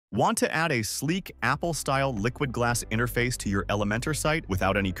Want to add a sleek Apple-style liquid glass interface to your Elementor site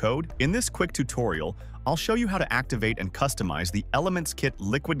without any code? In this quick tutorial, I'll show you how to activate and customize the ElementsKit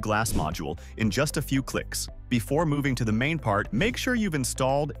liquid glass module in just a few clicks. Before moving to the main part, make sure you've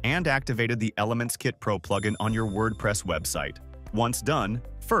installed and activated the ElementsKit Pro plugin on your WordPress website. Once done,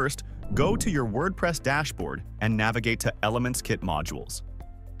 first, go to your WordPress dashboard and navigate to ElementsKit modules.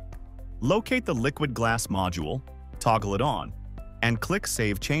 Locate the liquid glass module, toggle it on, and click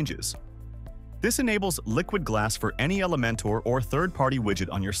Save Changes. This enables liquid glass for any Elementor or third-party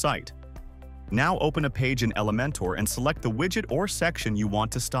widget on your site. Now open a page in Elementor and select the widget or section you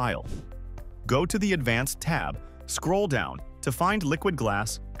want to style. Go to the Advanced tab, scroll down to find liquid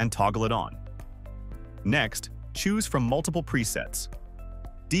glass and toggle it on. Next, choose from multiple presets: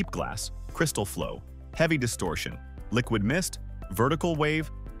 deep glass, crystal flow, heavy distortion, liquid mist, vertical wave,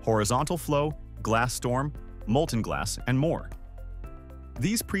 horizontal flow, glass storm, molten glass, and more.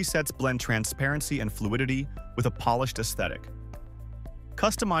 These presets blend transparency and fluidity with a polished aesthetic.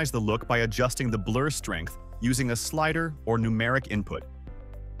 Customize the look by adjusting the blur strength using a slider or numeric input.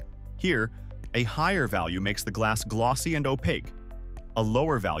 Here, a higher value makes the glass glossy and opaque. A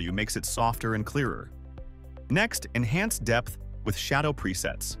lower value makes it softer and clearer. Next, enhance depth with shadow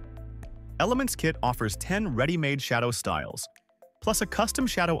presets. ElementsKit offers 10 ready-made shadow styles, plus a custom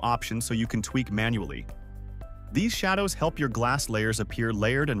shadow option so you can tweak manually. These shadows help your glass layers appear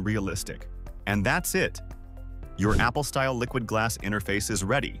layered and realistic. And that's it! Your Apple-style liquid glass interface is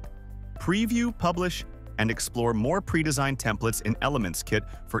ready. Preview, publish, and explore more pre-designed templates in ElementsKit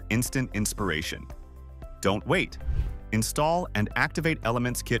for instant inspiration. Don't wait! Install and activate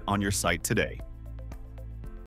ElementsKit on your site today.